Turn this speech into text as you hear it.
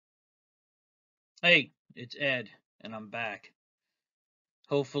Hey, it's Ed, and I'm back.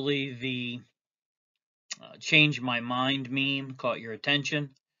 Hopefully, the change my mind meme caught your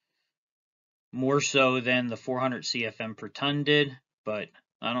attention more so than the 400 CFM per ton did, but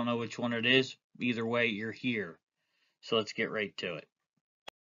I don't know which one it is. Either way, you're here. So let's get right to it.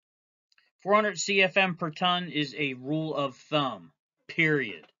 400 CFM per ton is a rule of thumb,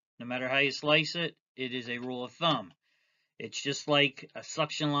 period. No matter how you slice it, it is a rule of thumb. It's just like a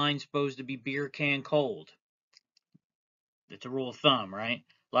suction line supposed to be beer can cold. It's a rule of thumb, right?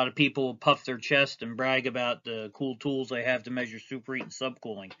 A lot of people puff their chest and brag about the cool tools they have to measure superheat and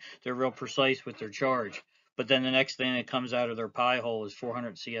subcooling. They're real precise with their charge. But then the next thing that comes out of their pie hole is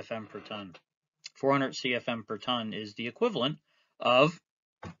 400 CFM per ton. 400 CFM per ton is the equivalent of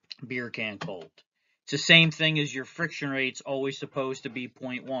beer can cold. It's the same thing as your friction rate's always supposed to be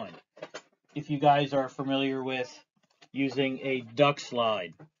 0.1. If you guys are familiar with using a duct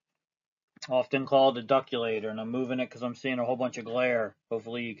slide, often called a duculator, and I'm moving it because I'm seeing a whole bunch of glare.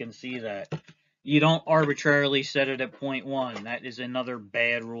 Hopefully you can see that. You don't arbitrarily set it at 0.1. That is another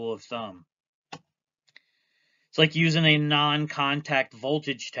bad rule of thumb. It's like using a non-contact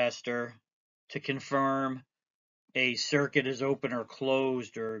voltage tester to confirm a circuit is open or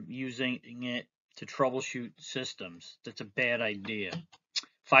closed, or using it to troubleshoot systems. That's a bad idea.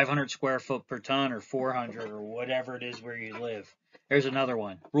 500 square foot per ton, or 400, or whatever it is where you live. There's another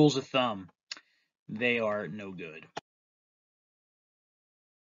one. Rules of thumb. They are no good.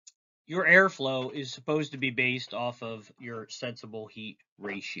 Your airflow is supposed to be based off of your sensible heat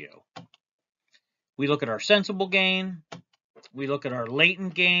ratio. We look at our sensible gain, we look at our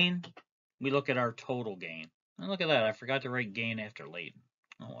latent gain, we look at our total gain. And look at that, I forgot to write gain after latent.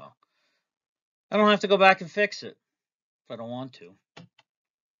 Oh well. I don't have to go back and fix it if I don't want to.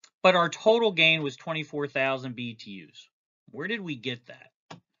 But our total gain was 24,000 BTUs. Where did we get that?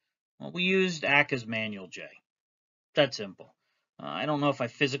 Well, we used ACCA's manual J. That simple. I don't know if I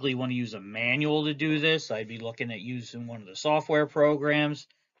physically want to use a manual to do this. I'd be looking at using one of the software programs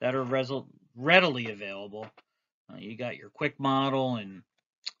that are readily available. You got your quick model and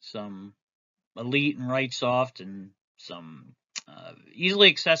some Elite and RightSoft and some easily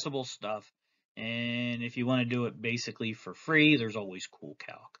accessible stuff. And if you want to do it basically for free, there's always Cool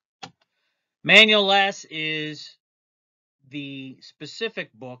Calc. Manual S is the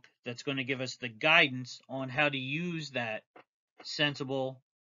specific book that's going to give us the guidance on how to use that sensible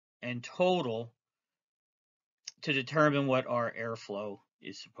and total to determine what our airflow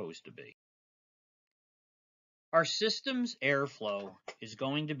is supposed to be. Our system's airflow is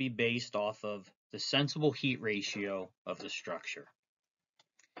going to be based off of the sensible heat ratio of the structure.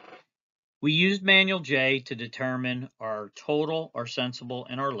 We used manual J to determine our total, our sensible,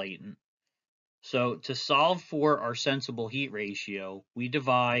 and our latent. So to solve for our sensible heat ratio, we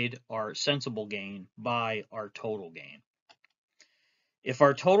divide our sensible gain by our total gain. If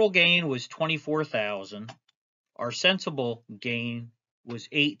our total gain was 24,000, our sensible gain was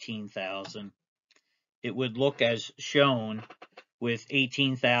 18,000, it would look as shown, with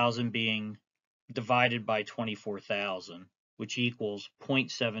 18,000 being divided by 24,000, which equals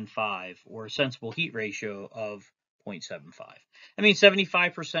 0.75, or a sensible heat ratio of 0.75. I mean,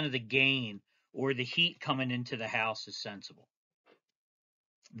 75% of the gain, or the heat coming into the house, is sensible.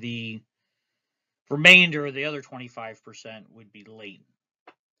 The remainder, of the other 25%, would be latent.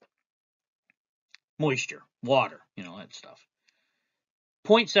 Moisture, water, that stuff.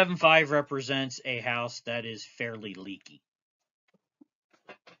 0.75 represents a house that is fairly leaky.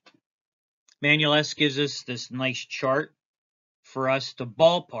 Manual S gives us this nice chart for us to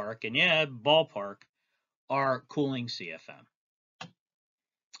ballpark, and yeah, ballpark, our cooling CFM.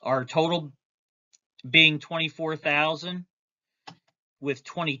 Our total being 24,000 with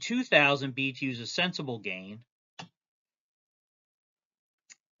 22,000 BTUs of sensible gain.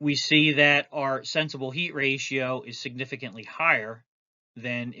 We see that our sensible heat ratio is significantly higher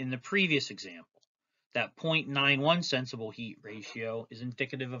than in the previous example. That 0.91 sensible heat ratio is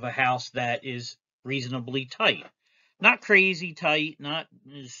indicative of a house that is reasonably tight. Not crazy tight, not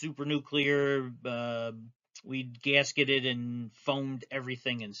super nuclear, we gasketed and foamed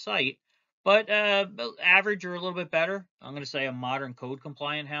everything in sight, but average or a little bit better. I'm going to say a modern code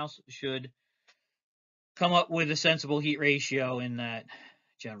compliant house should come up with a sensible heat ratio in that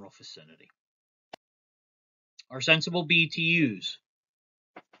general vicinity. Our sensible BTUs,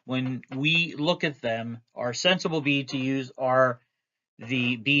 when we look at them, our sensible BTUs are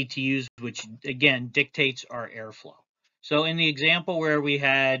the BTUs which, again, dictates our airflow. So in the example where we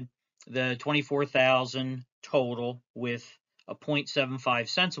had the 24,000 total with a 0.75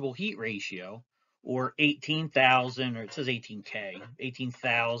 sensible heat ratio, or 18,000, or it says 18K,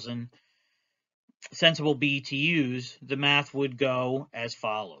 18,000 sensible BTUs, the math would go as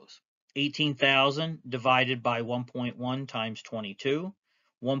follows. 18,000 divided by 1.1 times 22.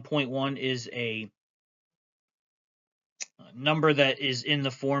 1.1 is a number that is in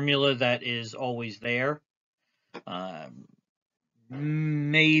the formula that is always there.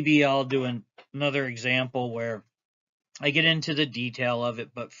 Maybe I'll do another example where I get into the detail of it,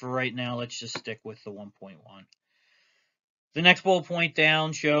 but for right now, let's just stick with the 1.1. The next bullet point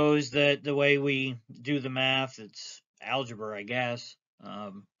down shows that the way we do the math, it's algebra, I guess.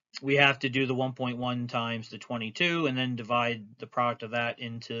 We have to do the 1.1 times the 22 and then divide the product of that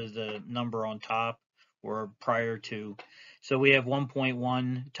into the number on top or prior to. So we have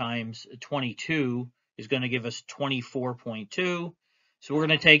 1.1 times 22 is going to give us 24.2. So we're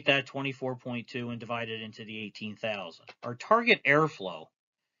going to take that 24.2 and divide it into the 18,000. Our target airflow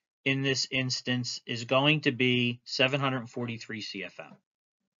in this instance is going to be 743 CFM.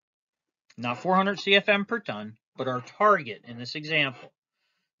 Not 400 CFM per ton, but our target in this example.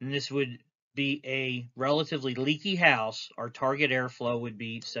 And this would be a relatively leaky house. Our target airflow would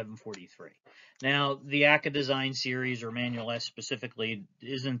be 743. Now, the ACA Design Series or Manual S specifically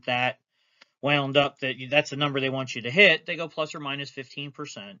isn't that wound up that that's the number they want you to hit. They go plus or minus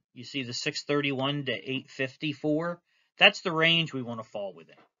 15%. You see the 631 to 854. That's the range we want to fall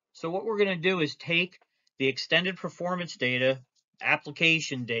within. So what we're going to do is take the extended performance data,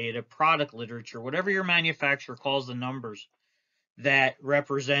 application data, product literature, whatever your manufacturer calls the numbers that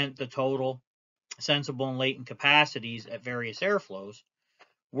represent the total sensible and latent capacities at various airflows.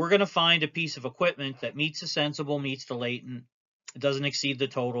 We're going to find a piece of equipment that meets the sensible, meets the latent. It doesn't exceed the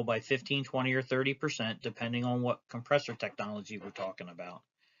total by 15, 20, or 30%, depending on what compressor technology we're talking about,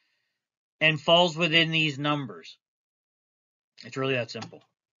 and falls within these numbers. It's really that simple.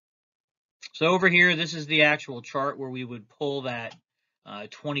 So over here, this is the actual chart where we would pull that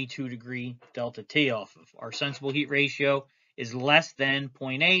 22-degree delta T off of. Our sensible heat ratio is less than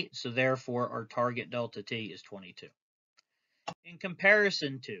 0.8, so therefore our target delta T is 22. In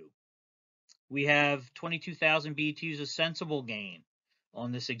comparison to, we have 22,000 BTUs of sensible gain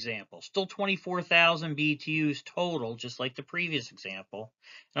on this example. Still 24,000 BTUs total, just like the previous example.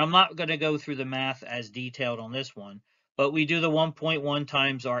 And I'm not going to go through the math as detailed on this one, but we do the 1.1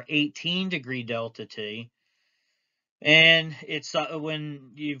 times our 18-degree delta T. And it's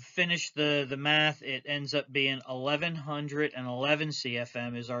when you finish the math, it ends up being 1,111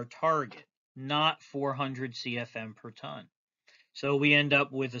 CFM is our target, not 400 CFM per ton. So we end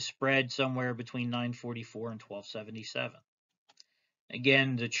up with a spread somewhere between 944 and 1277.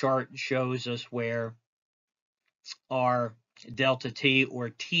 Again, the chart shows us where our delta T, or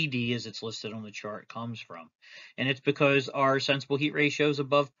TD as it's listed on the chart, comes from. And it's because our sensible heat ratio is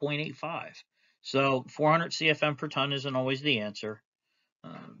above 0.85. So 400 CFM per ton isn't always the answer.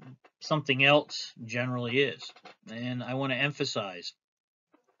 Something else generally is. And I want to emphasize,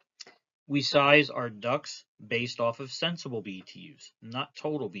 we size our ducts based off of sensible BTUs, not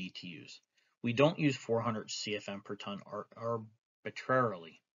total BTUs. We don't use 400 CFM per ton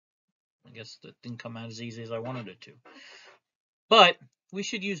arbitrarily. I guess that didn't come out as easy as I wanted it to. But we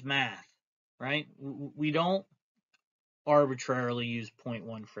should use math, right? We don't arbitrarily use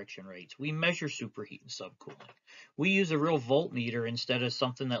 0.1 friction rates. We measure superheat and subcooling. We use a real voltmeter instead of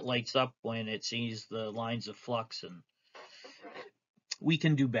something that lights up when it sees the lines of flux, and we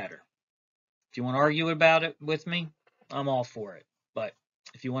can do better. If you want to argue about it with me, I'm all for it. But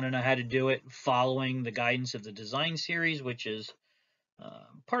if you want to know how to do it following the guidance of the design series, which is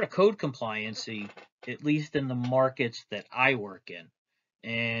part of code compliancy, at least in the markets that I work in.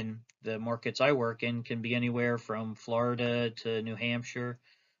 And the markets I work in can be anywhere from Florida to New Hampshire,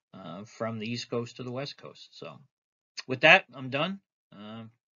 from the East Coast to the West Coast. So with that, I'm done.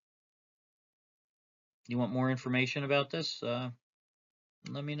 You want more information about this?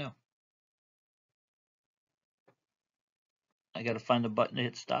 Let me know. I got to find the button to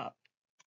hit stop.